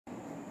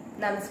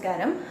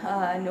നമസ്കാരം.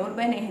 നൂർ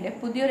ബൈ നെഹയുടെ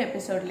പുതിയൊരു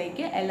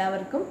എപ്പിസോഡിലേക്ക്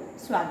എല്ലാവർക്കും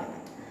സ്വാഗതം.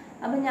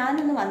 അപ്പം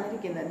ഞാനിന്ന്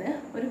വന്നിരിക്കുന്നത്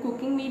ഒരു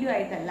കുക്കിംഗ് വീഡിയോ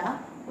ആയിട്ടല്ല,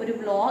 ഒരു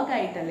വ്ളോഗ്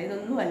ആയിട്ടല്ല,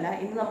 ഇതൊന്നുമല്ല.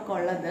 ഇന്ന്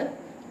നമുക്കുള്ളത്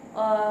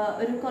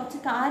ഒരു കുറച്ച്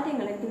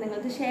കാര്യങ്ങൾ എനിക്ക്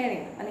നിങ്ങൾക്ക് ഷെയർ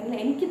ചെയ്യണം, അല്ലെങ്കിൽ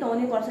എനിക്ക്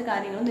തോന്നിയ കുറച്ച്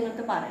കാര്യങ്ങൾ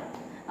നിങ്ങൾക്ക് പറയാം.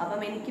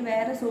 അപ്പം എനിക്ക്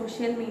വേറെ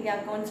സോഷ്യൽ മീഡിയ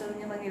അക്കൗണ്ട്സ് ഒന്നും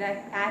ഞാൻ ഭയങ്കര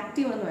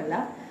ആക്റ്റീവ് ഒന്നുമല്ല.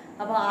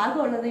 അപ്പോൾ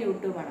ആകെ ഉള്ളത്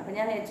യൂട്യൂബാണ്. അപ്പം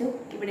ഞാൻ വെച്ചു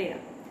ഇവിടെ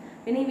ഇടാം.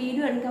 പിന്നെ ഈ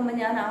വീഡിയോ എടുക്കുമ്പോൾ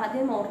ഞാൻ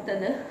ആദ്യം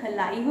ഓർത്തത്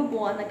ലൈവ്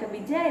പോകാമെന്നൊക്കെ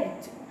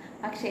വിചാരിച്ചു.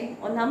 പക്ഷേ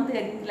ഒന്നാമത്തെ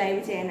കാര്യം എനിക്ക് ലൈവ്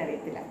ചെയ്യാൻ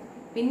അറിയത്തില്ല.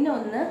 പിന്നെ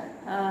ഒന്ന്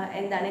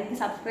എനിക്ക്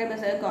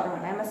സബ്സ്ക്രൈബേഴ്സ്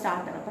കുറവാണ്. I M A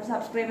starter. അപ്പോൾ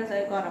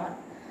സബ്സ്ക്രൈബേഴ്സ് കുറവാണ്.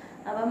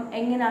 അപ്പം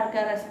എങ്ങനെ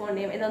ആൾക്കാർ റെസ്പോണ്ട്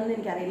ചെയ്യും ഇതൊന്നും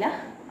എനിക്കറിയില്ല,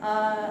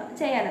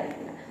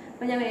 ചെയ്യാനറിയത്തില്ല.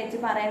 അപ്പം ഞാൻ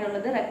വിചാരിച്ച്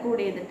പറയാനുള്ളത്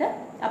റെക്കോർഡ് ചെയ്തിട്ട്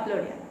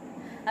അപ്ലോഡ് ചെയ്യാം.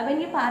 അപ്പം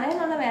എനിക്ക്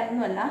പറയാനുള്ള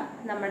വേറൊന്നുമല്ല,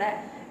 നമ്മുടെ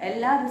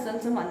എല്ലാ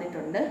റിസൾട്ട്സും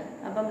വന്നിട്ടുണ്ട്.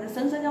 അപ്പം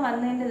റിസൾട്ട്സ് ഒക്കെ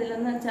വന്നതിൻ്റെ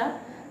ഇതിലെന്ന് വെച്ചാൽ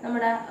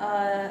നമ്മുടെ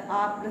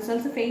ആ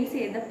റിസൾട്ട്സ് ഫേസ്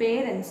ചെയ്ത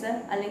പേരൻസ്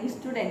അല്ലെങ്കിൽ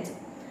സ്റ്റുഡൻസ്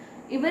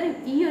ഇവർ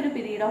ഈ ഒരു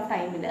പീരീഡ് ഓഫ്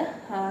ടൈമിൽ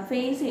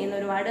ഫേസ് ചെയ്യുന്ന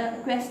ഒരുപാട്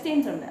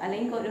ക്വസ്റ്റ്യൻസ് ഉണ്ട്,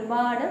 അല്ലെങ്കിൽ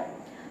ഒരുപാട്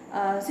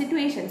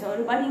സിറ്റുവേഷൻസ്,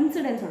 ഒരുപാട്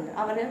ഇൻസിഡൻസ് ഉണ്ട്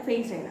അവർ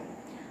ഫേസ് ചെയ്യുന്നത്.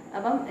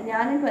 അപ്പം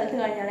ഞാൻ 12th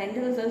കഴിഞ്ഞാണ് എൻ്റെ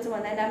റിസൾട്ട്സ്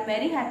വന്നത്. I am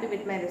very happy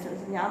with my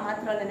results. ഞാൻ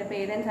മാത്രമല്ല, എൻ്റെ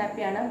പേരൻസ്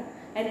ഹാപ്പിയാണ്,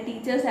 എൻ്റെ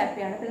ടീച്ചേഴ്സ്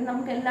ഹാപ്പിയാണ്. പിന്നെ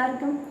നമുക്ക്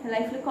എല്ലാവർക്കും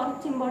ലൈഫിൽ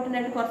കുറച്ച് ഇമ്പോർട്ടൻ്റ്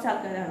ആയിട്ട് കുറച്ച്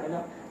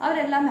ആൾക്കാരാണല്ലോ,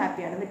 അവരെല്ലാം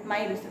ഹാപ്പിയാണ് with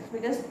my results.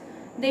 Because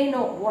they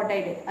know what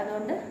I did.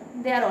 അതുകൊണ്ട്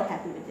they are all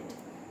happy with it.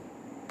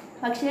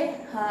 പക്ഷേ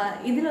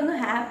ഇതിലൊന്നും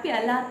ഹാപ്പി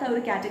അല്ലാത്ത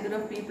ഒരു കാറ്റഗറി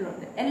ഓഫ് പീപ്പിൾ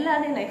ഉണ്ട്.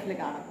 എല്ലാവരുടെയും ലൈഫിൽ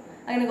കാണും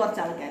അങ്ങനെ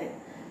കുറച്ച് ആൾക്കാർ.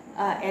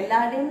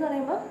 എല്ലാവരുടെയും എന്ന്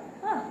പറയുമ്പോൾ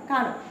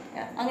കാണും,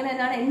 അങ്ങനെ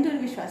തന്നെയാണ് എൻ്റെ ഒരു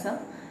വിശ്വാസം.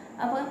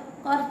 അപ്പോൾ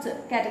കുറച്ച്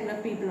കാറ്റഗറി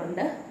ഓഫ് പീപ്പിൾ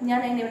ഉണ്ട്. ഞാൻ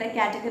അതിനിവിടെ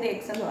കാറ്റഗറി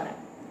എക്സ് എന്ന് പറയാം.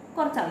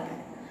 കുറച്ച്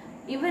ആൾക്കാർ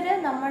ഇവർ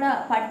നമ്മൾ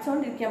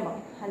പഠിച്ചുകൊണ്ടിരിക്കുമ്പം,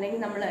 അല്ലെങ്കിൽ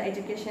നമ്മൾ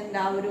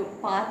എഡ്യൂക്കേഷൻ്റെ ആ ഒരു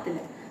പാത്തിൽ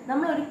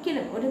നമ്മൾ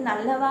ഒരിക്കലും ഒരു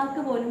നല്ല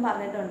വാക്ക് പോലും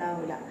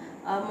പറഞ്ഞിട്ടുണ്ടാവില്ല.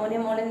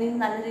 മോനെ നീ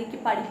നല്ല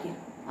രീതിക്ക് പഠിക്കുക,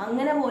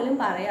 അങ്ങനെ പോലും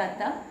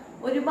പറയാത്ത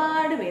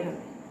ഒരുപാട്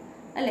പേരുണ്ട്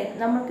അല്ലേ.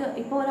 നമുക്ക്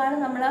ഇപ്പോൾ ഒരാൾ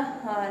നമ്മളെ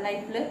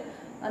ലൈഫിൽ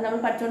നമ്മൾ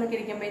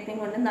പഠിച്ചുകൊണ്ടിരിക്കുമ്പോഴത്തേക്കും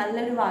കൊണ്ട്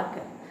നല്ലൊരു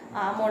വാക്ക്,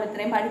 മോൾ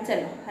ഇത്രയും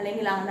പഠിച്ചല്ലോ,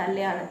 അല്ലെങ്കിൽ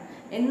നല്ലതാണ്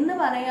എന്ന്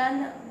പറയാൻ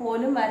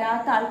പോലും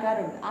വരാത്ത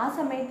ആൾക്കാരുണ്ട്. ആ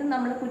സമയത്ത്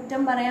നമ്മൾ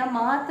കുറ്റം പറയാൻ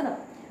മാത്രം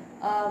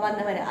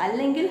വന്നവർ,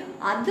 അല്ലെങ്കിൽ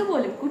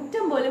അതുപോലും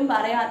കുറ്റം പോലും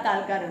പറയാത്ത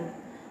ആൾക്കാരുണ്ട്.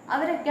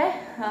 അവരൊക്കെ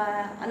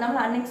നമ്മൾ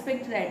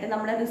അൺഎക്സ്പെക്റ്റഡ് ആയിട്ട്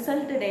നമ്മുടെ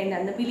റിസൾട്ട് ഡേൻ്റെ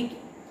അന്ന്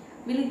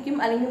വിളിക്കും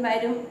അല്ലെങ്കിൽ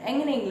വരും,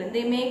 എങ്ങനെയെങ്കിലും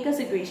they make A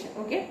situation.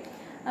 Okay,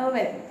 അപ്പോൾ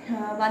വരും.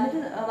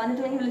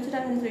 വന്നിട്ടുണ്ടെങ്കിൽ വിളിച്ചിട്ട്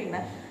അങ്ങനെ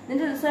ചോദിക്കുന്നത്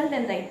നിന്റെ റിസൾട്ട്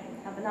എന്തായി?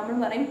 അപ്പം നമ്മൾ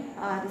പറയും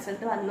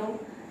റിസൾട്ട് വന്നു,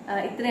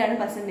 ഇത്രയാണ്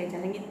പെർസെൻറ്റേജ്,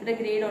 അല്ലെങ്കിൽ ഇത്ര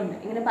ഗ്രേഡ് ഉണ്ട്,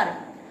 ഇങ്ങനെ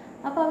പറയും.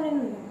 അപ്പോൾ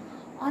അവരെങ്ങനെ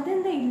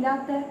അതെന്താ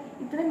ഇല്ലാത്ത,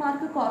 ഇത്രയും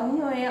മാർക്ക്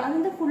കുറഞ്ഞു പോയേ,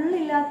 അതെന്താ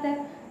ഫുള്ളില്ലാത്ത,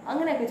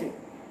 അങ്ങനെയൊക്കെ ചെയ്യും.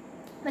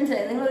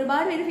 മനസ്സിലായി? നിങ്ങൾ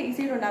ഒരുപാട് പേര് ഫേസ്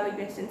ചെയ്തിട്ടുണ്ടാവും ഈ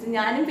ക്വസ്റ്റ്യൻസ്.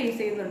 ഞാനും ഫേസ്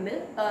ചെയ്യുന്നുണ്ട്,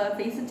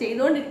 ഫേസ്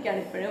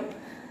ചെയ്തുകൊണ്ടിരിക്കുകയാണ് ഇപ്പോഴും.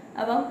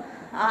 അപ്പം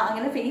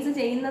അങ്ങനെ ഫേസ്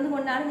ചെയ്യുന്നത്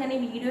കൊണ്ടാണ് ഞാൻ ഈ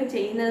വീഡിയോ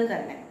ചെയ്യുന്നത്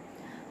തന്നെ.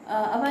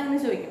 അപ്പം അങ്ങനെ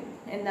ചോദിക്കും,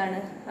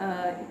 എന്താണ്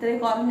ഇത്രയും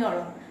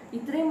കുറഞ്ഞോളൂ,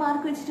 ഇത്രയും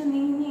മാർക്ക് വെച്ചിട്ട്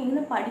നീ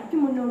എങ്ങനെ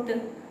പഠിക്കും മുന്നോട്ട്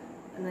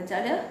എന്ന്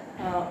വെച്ചാൽ,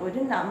 ഒരു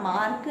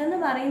മാർക്ക് എന്ന്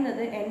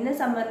പറയുന്നത് എന്നെ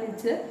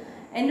സംബന്ധിച്ച്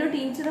എൻ്റെ ഒരു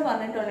ടീച്ചർ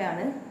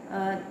പറഞ്ഞിട്ടുള്ളതാണ്,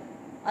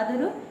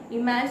 അതൊരു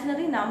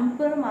ഇമാജിനറി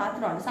നമ്പർ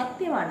മാത്രമാണ്.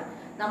 സത്യമാണ്,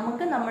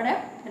 നമുക്ക് നമ്മുടെ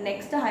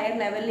നെക്സ്റ്റ് ഹയർ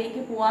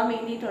ലെവലിലേക്ക് പോകാൻ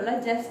വേണ്ടിയിട്ടുള്ള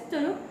ജസ്റ്റ്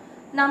ഒരു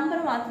നമ്പർ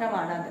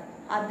മാത്രമാണ് അത്.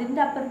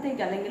 അതിൻ്റെ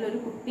അപ്പുറത്തേക്ക്, അല്ലെങ്കിൽ ഒരു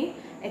കുട്ടി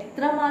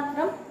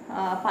എത്രമാത്രം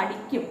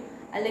പഠിക്കും,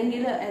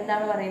 അല്ലെങ്കിൽ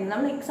എന്താണ് പറയുന്നത്,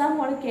 നമ്മൾ എക്സാം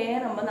ഹോളിൽ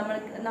കയറുമ്പോൾ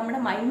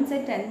നമ്മുടെ മൈൻഡ്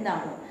സെറ്റ്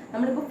എന്താണോ,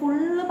 നമ്മളിപ്പോൾ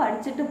ഫുള്ള്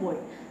പഠിച്ചിട്ട്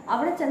പോയി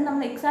അവിടെ ചെന്ന്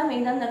നമ്മൾ എക്സാം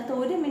എഴുതാൻ നേരത്തെ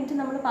 1 മിനിറ്റ്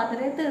നമ്മൾ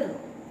പതരെ തീർന്നു,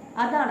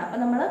 അതാണ്. അപ്പം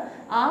നമ്മൾ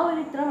ആ ഒരു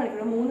ഇത്ര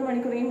മണിക്കൂർ, 3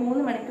 മണിക്കൂർ, ഈ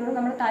 3 മണിക്കൂർ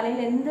നമ്മുടെ തലയിൽ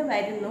എന്ത്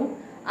വരുന്നു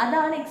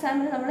അതാണ്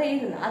എക്സാമിന് നമ്മൾ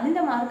എഴുതുന്നത്.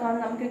 അതിൻ്റെ മാർക്കാണ്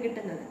നമുക്ക്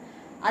കിട്ടുന്നത്.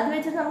 അത്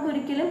വെച്ചിട്ട് നമുക്ക്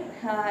ഒരിക്കലും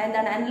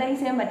അനലൈസ്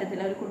ചെയ്യാൻ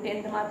പറ്റത്തില്ല ഒരു കുട്ടി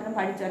എന്തുമാത്രം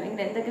പഠിച്ചോ,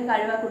 അല്ലെങ്കിൽ എന്തൊക്കെ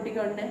കഴിവ് ആ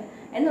കുട്ടിക്കുണ്ട്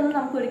എന്നൊന്നും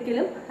നമുക്ക്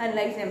ഒരിക്കലും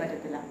അനലൈസ് ചെയ്യാൻ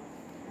പറ്റത്തില്ല.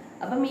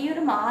 അപ്പം ഈ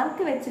ഒരു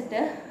മാർക്ക്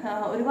വെച്ചിട്ട്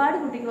ഒരുപാട്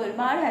കുട്ടികൾ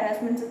ഒരുപാട്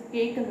ഹരാസ്മെന്റ്സ്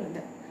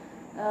കേൾക്കുന്നുണ്ട്.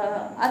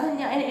 അത്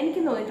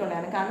എനിക്ക്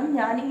തോന്നിയിട്ടുള്ളതാണ്. കാരണം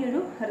ഞാൻ ഈ ഒരു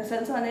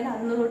റിസൾട്ട്സ് വന്നതിന്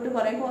അന്ന് തൊട്ട്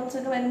കുറേ കോൾസ്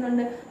ഒക്കെ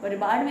വരുന്നുണ്ട്,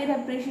 ഒരുപാട് പേര്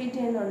അപ്രീഷിയേറ്റ്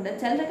ചെയ്യുന്നുണ്ട്.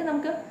 ചിലരൊക്കെ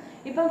നമുക്ക്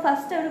ഇപ്പം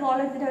ഫസ്റ്റ് അവർ കോൾ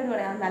എടുത്തിട്ട് അവർ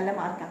പറയാം നല്ല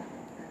മാർക്കാണ്,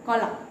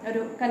 കൊള്ളാം,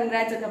 ഒരു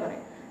കൺഗ്രാറ്റ്സ് ഒക്കെ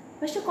പറയും.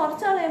 പക്ഷെ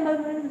കുറച്ചാൾ കഴിയുമ്പോൾ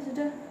അവർ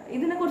വിളിച്ചിട്ട്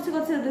ഇതിനെക്കുറിച്ച്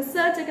കുറച്ച്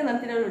റിസർച്ച് ഒക്കെ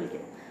നടത്തിയിട്ട് അവർ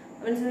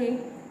വിളിച്ചിട്ട്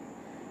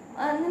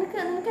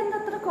നിനക്ക് എന്താ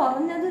അത്ര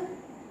കുറഞ്ഞത്,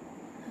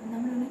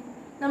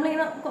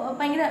 നമ്മളിങ്ങനെ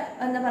ഭയങ്കര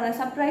എന്താ പറയുക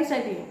സർപ്രൈസ്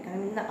ആയിട്ട് ചെയ്യും.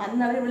 കാരണം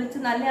അന്ന് അവർ വിളിച്ച്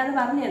നല്ലതാണെന്ന്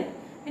പറഞ്ഞല്ലോ,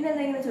 പിന്നെ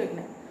എന്തെങ്കിലും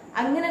ചോദിക്കുന്നത്.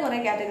 അങ്ങനെ കുറേ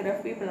കാറ്റഗറി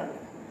ഓഫ് പീപ്പിൾ ഉണ്ട്.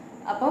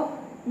 അപ്പോൾ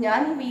ഞാൻ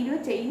ഈ വീഡിയോ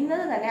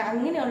ചെയ്യുന്നത് തന്നെ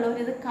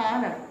അങ്ങനെയുള്ളവരിത്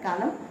കാണണം.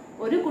 കാരണം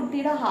ഒരു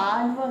കുട്ടിയുടെ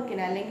ഹാർഡ്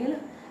വർക്കിന്, അല്ലെങ്കിൽ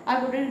ആ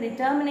കുട്ടിയുടെ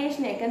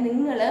ഡിറ്റർമിനേഷനെയൊക്കെ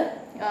നിങ്ങൾ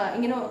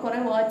ഇങ്ങനെ കുറേ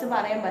വേർഡ്സ്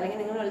പറയുമ്പോൾ,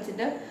 അല്ലെങ്കിൽ നിങ്ങൾ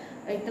വിളിച്ചിട്ട്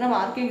ഇത്ര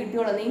മാർക്കേ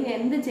കിട്ടിയുള്ളൂ, നീ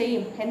എന്ത്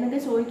ചെയ്യും എന്നൊക്കെ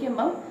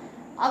ചോദിക്കുമ്പം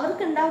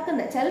അവർക്ക്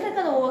ഉണ്ടാക്കുന്ന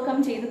ചിലരൊക്കെ അത് ഓവർകം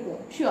ചെയ്ത്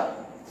പോകും. ഷുവർ,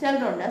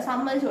 ചിലരുണ്ട്,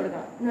 സമ്മതിച്ചു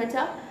കൊടുക്കണം. എന്ന്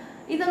വെച്ചാൽ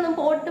ഇതൊന്നും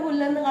പോട്ട്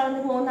പുല്ലെന്ന്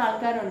കളഞ്ഞു പോകുന്ന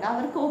ആൾക്കാരുണ്ട്,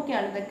 അവർക്ക്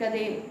ഓക്കെയാണ് ഇതൊക്കെ,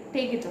 അതേ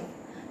ടേക്ക് ഇറ്റ്.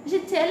 പക്ഷെ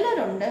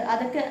ചിലരുണ്ട്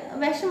അതൊക്കെ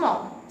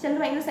വിഷമാവും, ചിലർ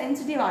ഭയങ്കര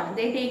സെൻസിറ്റീവാണ്,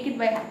 they take it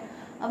by hand.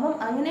 അപ്പം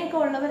അങ്ങനെയൊക്കെ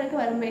ഉള്ളവരൊക്കെ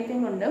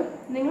വരുമ്പോഴത്തേക്കും കൊണ്ട്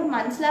നിങ്ങൾ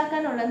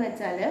മനസ്സിലാക്കാനുള്ളതെന്ന്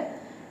വെച്ചാൽ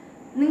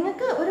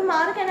നിങ്ങൾക്ക് ഒരു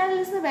മാർക്ക്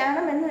അനാലിസിസ്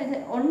വേണമെന്ന്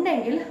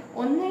ഉണ്ടെങ്കിൽ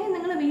ഒന്നെങ്കിൽ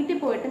നിങ്ങൾ വീട്ടിൽ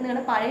പോയിട്ട്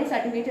നിങ്ങളുടെ പഴയ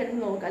സർട്ടിഫിക്കറ്റ് എടുത്ത്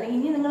നോക്കുക. അല്ലെങ്കിൽ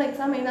ഇനി നിങ്ങൾ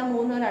എക്സാം എഴുതാൻ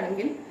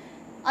പോകുന്നവരാണെങ്കിൽ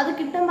അത്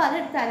കിട്ടുമ്പോൾ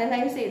അതെടുത്ത്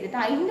അനലൈസ് ചെയ്തിട്ട്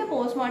അതിൻ്റെ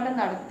പോസ്റ്റ്മോർട്ടം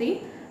നടത്തി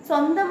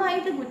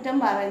സ്വന്തമായിട്ട് കുറ്റം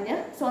പറഞ്ഞ്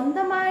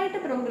സ്വന്തമായിട്ട്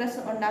പ്രോഗ്രസ്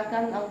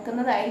ഉണ്ടാക്കാൻ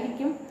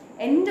നോക്കുന്നതായിരിക്കും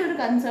എൻ്റെ ഒരു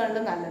കൺസേണിൽ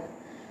നല്ലത്.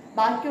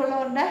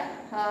 ബാക്കിയുള്ളവരുടെ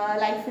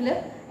ലൈഫിൽ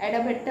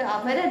ഇടപെട്ട്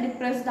അവരെ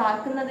ഡിപ്രസ്ഡ്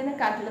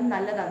ആക്കുന്നതിനെക്കാട്ടിലും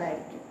നല്ലത്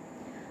അതായിരിക്കും.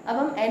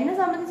 അപ്പം എന്നെ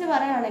സംബന്ധിച്ച്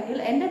പറയുകയാണെങ്കിൽ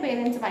എൻ്റെ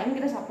പേരൻസ്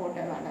ഭയങ്കര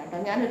സപ്പോർട്ടീവാണ് കേട്ടോ.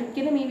 ഞാൻ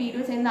ഒരിക്കലും ഈ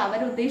വീഡിയോ ചെയ്യുന്ന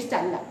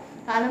അവരുദ്ദേശിച്ചല്ല.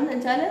 കാരണം എന്ന്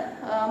വെച്ചാൽ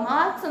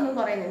മാർക്സ് ഒന്നും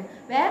കുറയുന്നില്ല,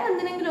 വേറെ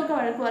എന്തിനെങ്കിലുമൊക്കെ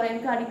വഴക്ക് പറയാം,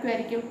 എനിക്ക്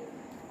അടിക്കുമായിരിക്കും,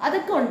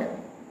 അതൊക്കെ ഉണ്ട്.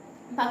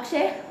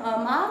 പക്ഷേ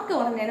മാർക്ക്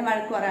കുറഞ്ഞതിന്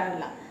വഴക്ക്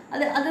പറയാറില്ല.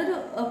 അതൊരു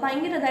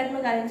ഭയങ്കര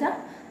ഇതായിട്ടുള്ള കാര്യം വെച്ചാൽ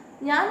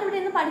ഞാനിവിടെ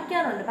നിന്ന്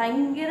പഠിക്കാറുണ്ട്,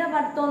 ഭയങ്കര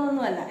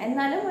പഠിത്തമൊന്നുമല്ല,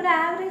 എന്നാലും ഒരു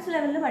ആവറേജ്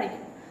ലെവലിൽ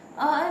പഠിക്കും.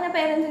 അങ്ങനെ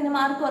പേരൻസ് ഇങ്ങനെ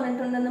മാർക്ക്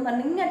പറഞ്ഞിട്ടുണ്ടെന്ന്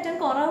പറഞ്ഞ് ഇങ്ങറ്റം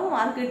കുറവ്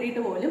മാർക്ക്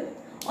കിട്ടിയിട്ട് പോലും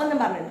ഒന്നും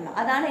പറഞ്ഞിട്ടില്ല.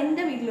 അതാണ്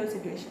എൻ്റെ വീട്ടിലൊരു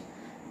സിറ്റുവേഷൻ.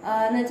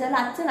 എന്ന് വെച്ചാൽ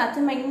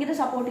അച്ഛൻ ഭയങ്കര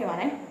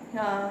സപ്പോർട്ടീവാണേ.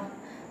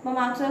 അപ്പം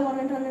മാർക്സ്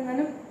പറഞ്ഞിട്ട്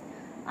വന്നിരുന്നാലും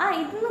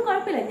ഇതൊന്നും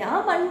കുഴപ്പമില്ല,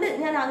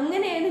 ഞാൻ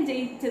അങ്ങനെയാണ്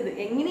ജയിച്ചത്,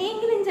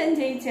 എങ്ങനെയെങ്കിലും ഞാൻ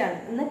ജയിച്ചതാണ്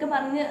എന്നൊക്കെ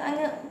പറഞ്ഞ്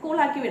അങ്ങ്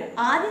കൂളാക്കി വിടും.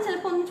 ആദ്യം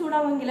ചിലപ്പോൾ ഒന്ന്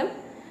ചൂടാവുമെങ്കിലും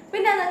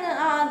പിന്നെ അതങ്ങ്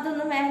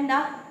അതൊന്നും വേണ്ട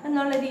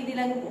എന്നുള്ള രീതിയിൽ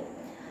അങ്ങ് പോകും.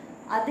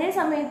 അതേ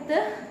സമയത്ത്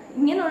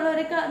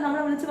ഇങ്ങനെയുള്ളവരൊക്കെ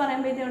നമ്മളെ വിളിച്ച്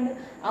പറയുമ്പോഴത്തേക്കുണ്ട്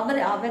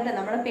അവരുടെ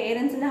നമ്മുടെ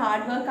പേരൻസിൻ്റെ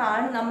ഹാർഡ് വർക്ക്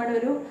ആണ് നമ്മുടെ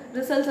ഒരു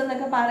റിസൾട്ട്സ്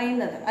എന്നൊക്കെ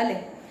പറയുന്നത് അല്ലേ.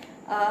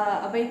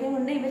 അപ്പോഴത്തേക്കും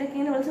കൊണ്ട് ഇവരൊക്കെ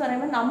ഇങ്ങനെ വിളിച്ച്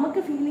പറയുമ്പോൾ നമുക്ക്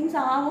ഫീലിങ്സ്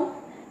ആവും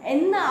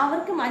എന്ന്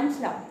അവർക്ക്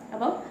മനസ്സിലാവും.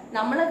 അപ്പം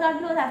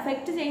നമ്മളെക്കാട്ടിലും ഒരു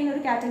അഫക്റ്റ് ചെയ്യുന്ന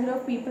ഒരു കാറ്റഗറി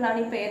ഓഫ് പീപ്പിളാണ്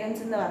ഈ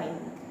പേരൻസ് എന്ന്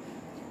പറയുന്നത്.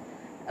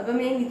 അപ്പം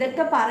ഞാൻ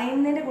ഇതൊക്കെ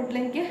പറയുന്നതിൻ്റെ കൂട്ടിൽ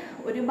എനിക്ക്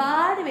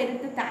ഒരുപാട്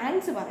പേർക്ക്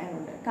താങ്ക്സ്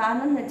പറയാനുണ്ട്.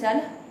 കാരണം എന്ന് വെച്ചാൽ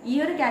ഈ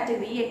ഒരു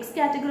കാറ്റഗറി, ഈ എക്സ്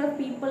കാറ്റഗറി ഓഫ്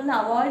പീപ്പിളിനെ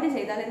അവോയ്ഡ്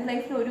ചെയ്താൽ എൻ്റെ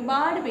ലൈഫിൽ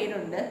ഒരുപാട്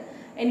പേരുണ്ട്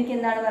എനിക്ക്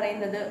എന്താണ്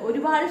പറയുന്നത്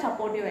ഒരുപാട്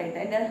സപ്പോർട്ടീവായിട്ട്.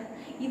 എൻ്റെ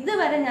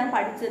ഇതുവരെ ഞാൻ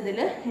പഠിച്ചതിൽ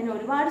എന്നെ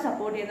ഒരുപാട്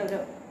സപ്പോർട്ട് ചെയ്ത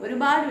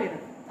ഒരുപാട്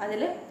പേരുണ്ട്.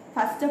 അതിൽ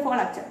ഫസ്റ്റ് ഓഫ്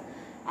ഓൾ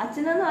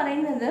അച്ഛനെന്ന്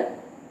പറയുന്നത്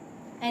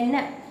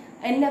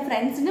എൻ്റെ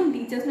ഫ്രണ്ട്സിനും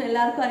ടീച്ചേഴ്സിനും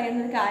എല്ലാവർക്കും അറിയുന്ന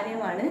ഒരു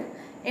കാര്യമാണ്.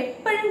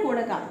 എപ്പോഴും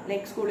കൂടെ കാണും,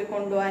 ലൈക്ക് സ്കൂളിൽ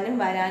കൊണ്ടുപോകാനും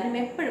വരാനും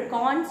എപ്പോഴും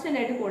കോൺസ്റ്റൻ്റ്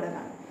ആയിട്ട് കൂടെ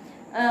കാണും.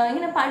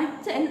 ഇങ്ങനെ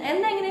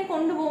എന്നാ ഇങ്ങനെ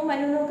കൊണ്ടുപോകും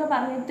വരുന്നതൊക്കെ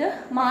പറഞ്ഞിട്ട്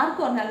മാർക്ക്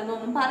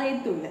പറഞ്ഞാലൊന്നും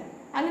പറയത്തുമില്ല.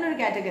 അങ്ങനെ ഒരു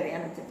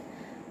കാറ്റഗറിയാണ് അച്ഛൻ.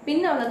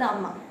 പിന്നെ ഉള്ളത്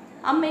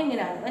അമ്മ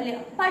ഇങ്ങനെയാണ്, വലിയ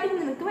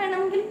നിനക്ക്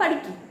വേണമെങ്കിൽ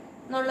പഠിക്കും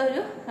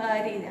എന്നുള്ളൊരു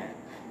രീതിയാണ്.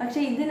 പക്ഷെ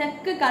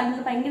ഇതിനൊക്കെ കണ്ട്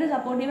ഭയങ്കര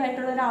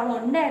സപ്പോർട്ടീവായിട്ടുള്ള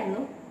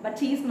ഒരാളുണ്ടായിരുന്നു. But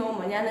she's no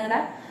more. ഞാൻ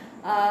നിങ്ങളുടെ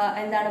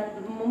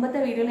മുമ്പത്തെ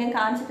വീഡിയോയിൽ ഞാൻ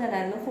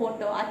കാണിച്ചിട്ടുണ്ടായിരുന്നു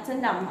ഫോട്ടോ.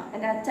 അച്ഛൻ്റെ അമ്മ,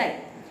 എൻ്റെ അച്ചായി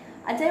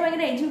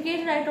ഭയങ്കര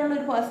എഡ്യൂക്കേറ്റഡ് ആയിട്ടുള്ള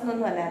ഒരു പേഴ്സൺ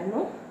ഒന്നും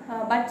അല്ലായിരുന്നു.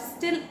 ബട്ട്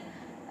സ്റ്റിൽ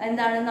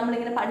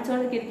നമ്മളിങ്ങനെ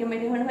പഠിച്ചുകൊണ്ടൊക്കെ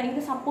ഇരിക്കുമ്പോഴേക്കും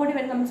ഭയങ്കര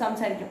സപ്പോർട്ടീവായിട്ട് നമ്മൾ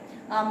സംസാരിക്കും.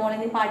 മോളെ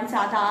നീ പഠിച്ച്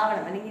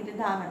അതാവണം, അല്ലെങ്കിൽ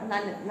ഇതാവണം,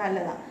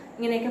 നല്ലതാ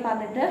ഇങ്ങനെയൊക്കെ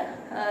പറഞ്ഞിട്ട്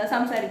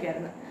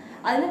സംസാരിക്കുമായിരുന്നു.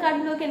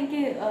 അതിനെക്കാട്ടിലൊക്കെ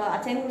എനിക്ക്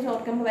അച്ഛനെ കുറിച്ച്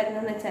ഓർക്കുമ്പോൾ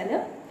വരുന്നതെന്ന് വെച്ചാൽ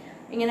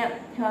ഇങ്ങനെ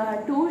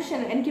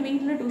ട്യൂഷൻ, എനിക്ക്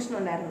വീട്ടിൽ ട്യൂഷൻ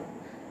ഉണ്ടായിരുന്നു,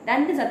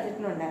 2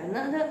 സബ്ജക്റ്റിനുണ്ടായിരുന്നു.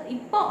 അത്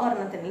ഇപ്പോൾ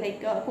ഒരെണ്ണത്തിന്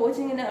ലൈക്ക്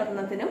കോച്ചിങ്ങിൻ്റെ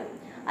ഒരെണ്ണത്തിനും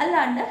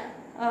അല്ലാണ്ട്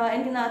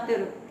എനിക്ക് നേരത്തെ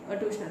ഒരു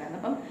ട്യൂഷൻ ഉണ്ടായിരുന്നു.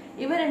 അപ്പം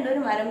ഇവർ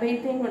രണ്ടുപേരും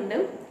വരുമ്പോഴത്തേക്കും കൊണ്ട്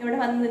ഇവിടെ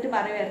വന്നിട്ട്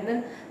പറയുമായിരുന്നു,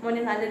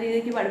 മോനെ നല്ല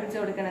രീതിക്ക് പഠിപ്പിച്ചു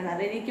കൊടുക്കണം,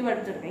 നല്ല രീതിക്ക്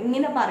പഠിപ്പിച്ചു കൊടുക്കണം,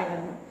 ഇങ്ങനെ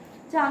പറയുമായിരുന്നു.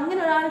 പക്ഷെ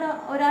അങ്ങനെ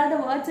ഒരാളുടെ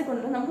വേർഡ്സ്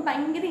കൊണ്ട് നമുക്ക്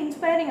ഭയങ്കര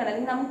ഇൻസ്പയറിങ് ആണ്,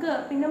 അല്ലെങ്കിൽ നമുക്ക്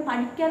പിന്നെ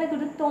പഠിക്കാനൊക്കെ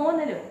ഒരു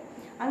തോന്നലും.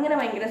 അങ്ങനെ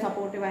ഭയങ്കര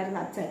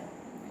സപ്പോർട്ടീവായിരുന്നു അച്ഛൻ.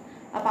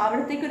 അപ്പോൾ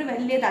അവിടത്തേക്കൊരു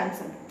വലിയ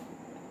താങ്ക്സ് ഉണ്ട്.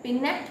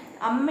 പിന്നെ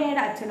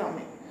അമ്മയുടെ അച്ഛനും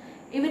അമ്മയും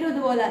ഇവരും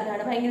ഇതുപോലെ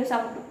തന്നെയാണ്, ഭയങ്കര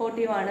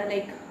സപ്പോർട്ടീവാണ്.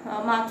 ലൈക്ക്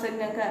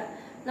മാർക്സിനൊക്കെ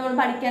നമ്മൾ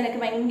പഠിക്കാനൊക്കെ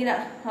ഭയങ്കര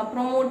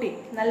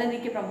നല്ല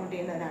രീതിക്ക് പ്രൊമോട്ട്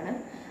ചെയ്യുന്നവരാണ്.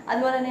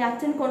 അതുപോലെ തന്നെ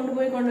അച്ഛൻ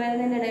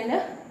കൊണ്ടുവരുന്നതിൻ്റെ ഇടയിൽ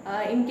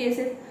ഇൻ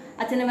കേസ്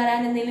അച്ഛന് വരാൻ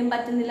എന്തെങ്കിലും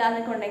പറ്റുന്നില്ല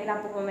എന്നൊക്കെ ഉണ്ടെങ്കിൽ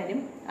അപ്പം വരും.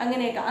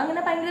 അങ്ങനെ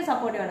ഭയങ്കര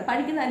സപ്പോർട്ടീവാണ്.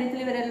 പഠിക്കുന്ന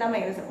കാര്യത്തിൽ ഇവരെല്ലാം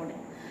ഭയങ്കര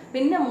സപ്പോർട്ടീവ്.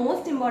 പിന്നെ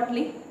മോസ്റ്റ്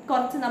ഇമ്പോർട്ടൻ്റ്ലി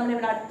കുറച്ച്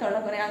നമ്മളിവിടെ അടുത്തുള്ള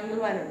കുറേ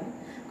അങ്കിൾമാരുണ്ട്,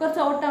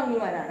 കുറച്ച് ഓട്ടോ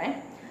അങ്കിൾമാരാണേ.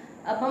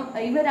 അപ്പം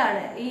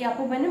ഇവരാണ്, ഈ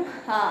അപ്പൂപ്പനും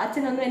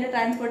അച്ഛനൊന്നും എൻ്റെ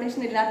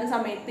ട്രാൻസ്പോർട്ടേഷൻ ഇല്ലാത്ത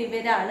സമയത്ത്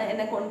ഇവരാണ്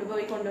എന്നെ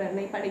കൊണ്ടുവരുന്നത്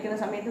ഈ പഠിക്കുന്ന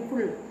സമയത്ത്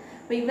ഫുള്ള്.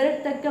 അപ്പോൾ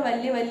ഇവരടുത്തൊക്കെ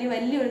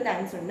വലിയൊരു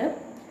താങ്ക്സ് ഉണ്ട്.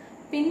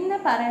 പിന്നെ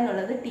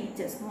പറയാനുള്ളത്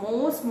teachers,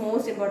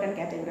 most important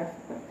category of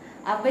people.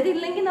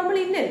 അവരില്ലെങ്കിൽ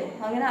നമ്മളില്ലല്ലോ,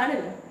 അങ്ങനെ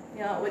ആണല്ലോ.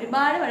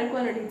 ഒരുപാട്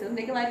വഴക്കുള്ള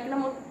ടീച്ചേഴ്സിൻ്റെയൊക്കെ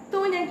വരയ്ക്കണം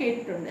മൊത്തവും ഞാൻ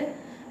കേട്ടിട്ടുണ്ട്.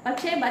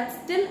 ബട്ട്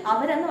സ്റ്റിൽ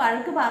അവരന്ന്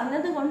വഴക്ക്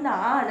പറഞ്ഞത്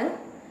കൊണ്ടാണ്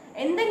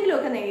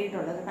എന്തെങ്കിലുമൊക്കെ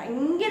നേടിയിട്ടുള്ളത്.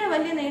 ഭയങ്കര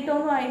വലിയ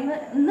നേട്ടമൊന്നും ആയിരുന്നു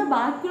എന്ന്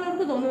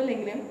ബാക്കിയുള്ളവർക്ക്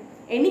തോന്നില്ലെങ്കിലും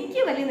എനിക്ക്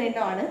വലിയ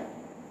നേട്ടമാണ്.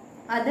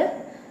 അത്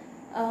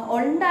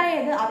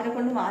ഉണ്ടായത് അവരെ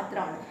കൊണ്ട്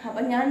മാത്രമാണ്.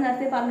 അപ്പം ഞാൻ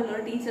നേരത്തെ പറഞ്ഞല്ലോ,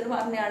 ടീച്ചർ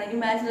പറഞ്ഞാണ്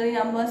ഇമാജിനറി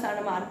നമ്പേഴ്സ്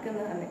ആണ് മാർക്ക്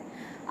എന്ന് പറഞ്ഞത്.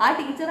 ആ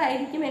ടീച്ചർ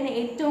ആയിരിക്കും എന്നെ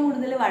ഏറ്റവും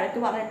കൂടുതൽ വഴക്ക്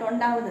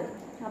പറഞ്ഞിട്ടുണ്ടാവുന്നത്.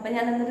 അപ്പം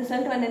ഞാൻ അന്ന്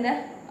റിസൾട്ട് വന്നതിൻ്റെ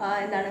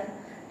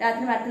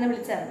രാത്രി മാഡത്തിനെ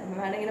വിളിച്ചായിരുന്നു.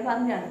 മാഡം ഇങ്ങനെ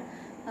പറഞ്ഞാണ്,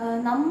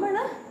 നമ്മൾ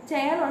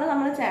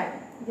ചെയ്യണം.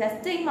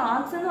 ജസ്റ്റ് ഈ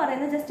മാർക്സ് എന്ന്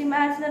പറയുന്നത് ജസ്റ്റ്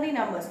ഇമാജിനറി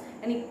നമ്പേഴ്സ്.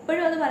 ഞാൻ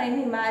ഇപ്പോഴും അത്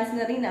പറയുന്നത്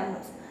ഇമാജിനറി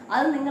നമ്പേഴ്സ്.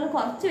 അത് നിങ്ങൾ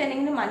കുറച്ച്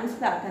പേരെങ്കിലും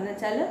മനസ്സിലാക്കുക. എന്ന്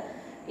വെച്ചാൽ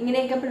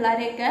ഇങ്ങനെയൊക്കെ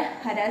പിള്ളേരെയൊക്കെ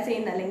ഹരാസ്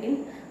ചെയ്യുന്ന അല്ലെങ്കിൽ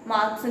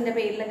മാർക്സിൻ്റെ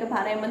പേരിലൊക്കെ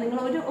പറയുമ്പോൾ നിങ്ങൾ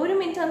ഒരു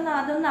മിനിറ്റ്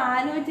അതൊന്ന്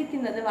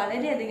ആലോചിക്കുന്നത്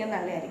വളരെയധികം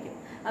നല്ലതായിരിക്കും.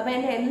 അപ്പോൾ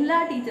എൻ്റെ എല്ലാ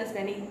ടീച്ചേഴ്സിനും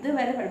എന്നെ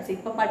ഇതുവരെ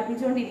ഇപ്പോൾ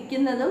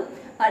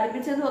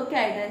പഠിപ്പിച്ചതും ഒക്കെ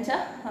ആയിട്ട്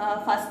വെച്ചാൽ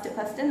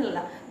ഫസ്റ്റ് എന്നല്ല,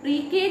 പ്രീ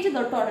KG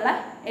തൊട്ടുള്ള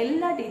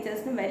എല്ലാ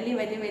ടീച്ചേഴ്സിനും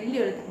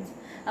വലിയൊരു താങ്ക്സ്.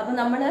 അപ്പോൾ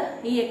നമ്മൾ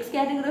ഈ എക്സ്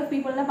കാറ്റഗറി ഓഫ്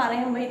പീപ്പിളിനെ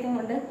പറയുമ്പോഴത്തേക്കും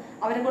കൊണ്ട്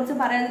അവരെക്കുറിച്ച്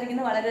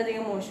പറയാതിരിക്കുന്നത്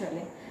വളരെയധികം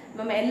മോശമല്ലേ.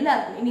 അപ്പം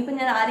എല്ലാവർക്കും ഇനിയിപ്പോൾ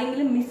ഞാൻ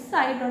ആരെങ്കിലും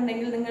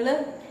മിസ്സായിട്ടുണ്ടെങ്കിൽ നിങ്ങൾ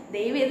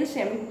ദയവേത്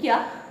ക്ഷമിക്കുക.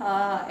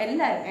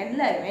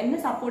 എല്ലാവരും എന്നെ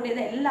സപ്പോർട്ട്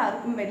ചെയ്ത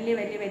എല്ലാവർക്കും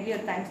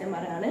വലിയൊരു താങ്ക്സ് ഞാൻ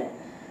പറയാണ്.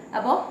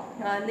 അപ്പോൾ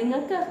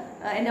നിങ്ങൾക്ക്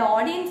എൻ്റെ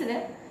ഓഡിയൻസിന്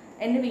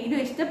എൻ്റെ വീഡിയോ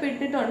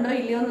ഇഷ്ടപ്പെട്ടിട്ടുണ്ടോ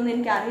ഇല്ലയോ എന്നൊന്നും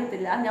എനിക്ക്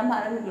അറിയത്തില്ല. ഞാൻ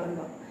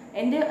പറഞ്ഞിട്ടുണ്ടോ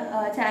എൻ്റെ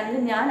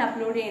ചാനലിൽ ഞാൻ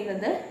അപ്ലോഡ്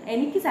ചെയ്യുന്നത്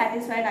എനിക്ക്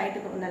സാറ്റിസ്ഫൈഡ് ആയിട്ട്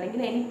തോന്നുന്നത്,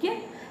 അല്ലെങ്കിൽ എനിക്ക്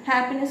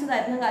ഹാപ്പിനെസ്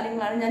തരുന്ന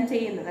കാര്യങ്ങളാണ് ഞാൻ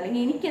ചെയ്യുന്നത്,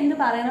 അല്ലെങ്കിൽ എനിക്ക് എന്ത്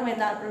പറയണം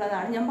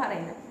എന്നുള്ളതാണ് ഞാൻ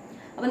പറയുന്നത്.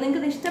 അപ്പോൾ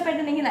നിങ്ങൾക്ക് ഇത്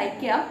ഇഷ്ടപ്പെട്ടിട്ടുണ്ടെങ്കിൽ ലൈക്ക്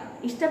ചെയ്യാം,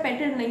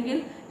 ഇഷ്ടപ്പെട്ടിട്ടുണ്ടെങ്കിൽ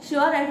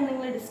ഷുവറായിട്ട്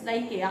നിങ്ങൾ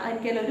ഡിസ്ലൈക്ക് ചെയ്യുക.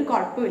 എനിക്കതിൽ ഒരു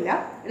കുഴപ്പമില്ല,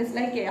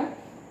 ഡിസ്ലൈക്ക് ചെയ്യാം.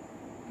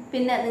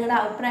 പിന്നെ നിങ്ങളുടെ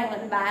അഭിപ്രായങ്ങൾ,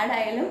 അത് ബാഡ്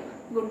ആയാലും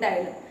ഗുഡ്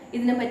ആയാലും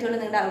ഇതിനെ പറ്റിയുള്ള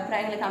നിങ്ങളുടെ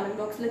അഭിപ്രായങ്ങൾ കമൻറ്റ്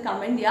ബോക്സിൽ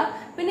കമൻറ്റ്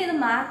ചെയ്യുക. പിന്നെ ഇത്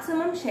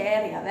മാക്സിമം ഷെയർ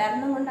ചെയ്യുക. വേറെ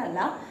ഒന്നും കൊണ്ടല്ല,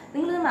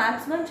 നിങ്ങളിത്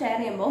മാക്സിമം ഷെയർ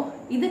ചെയ്യുമ്പോൾ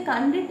ഇത്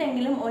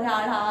കണ്ടിട്ടെങ്കിലും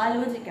ഒരാൾ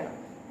ആലോചിക്കണം.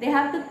 They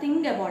have to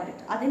think about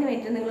it. അതിന്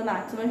വേണ്ടി നിങ്ങൾ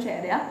മാക്സിമം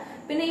ഷെയർ ചെയ്യുക.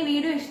 പിന്നെ ഈ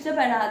വീഡിയോ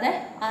ഇഷ്ടപ്പെടാതെ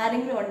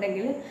ആരെങ്കിലും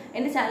ഉണ്ടെങ്കിൽ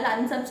എൻ്റെ ചാനൽ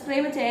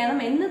അൺസബ്സ്ക്രൈബ് ചെയ്യണം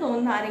എന്ന്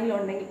തോന്നുന്ന ആരെങ്കിലും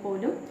ഉണ്ടെങ്കിൽ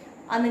പോലും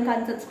അത് നിങ്ങൾക്ക്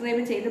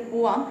അൺസബ്സ്ക്രൈബ് ചെയ്ത്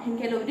പോവാം.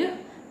 എനിക്കതിലൊരു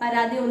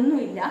പരാതി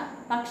ഒന്നുമില്ല.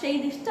 പക്ഷേ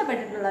ഇത്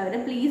ഇഷ്ടപ്പെട്ടിട്ടുള്ളവർ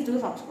please do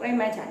subscribe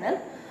my channel.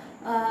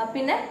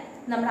 പിന്നെ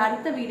നമ്മുടെ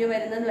അടുത്ത വീഡിയോ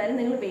വരുന്നത് വരെ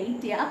നിങ്ങൾ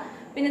വെയിറ്റ് ചെയ്യുക.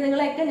 പിന്നെ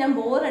നിങ്ങളെയൊക്കെ ഞാൻ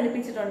bore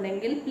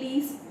അടിപ്പിച്ചിട്ടുണ്ടെങ്കിൽ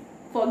please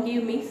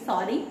forgive me,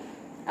 sorry.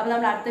 അപ്പോൾ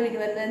നമ്മുടെ അടുത്ത വീഡിയോ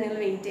വരുന്നത് നിങ്ങൾ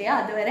വെയിറ്റ്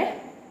ചെയ്യുക. അതുവരെ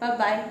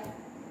ബൈ.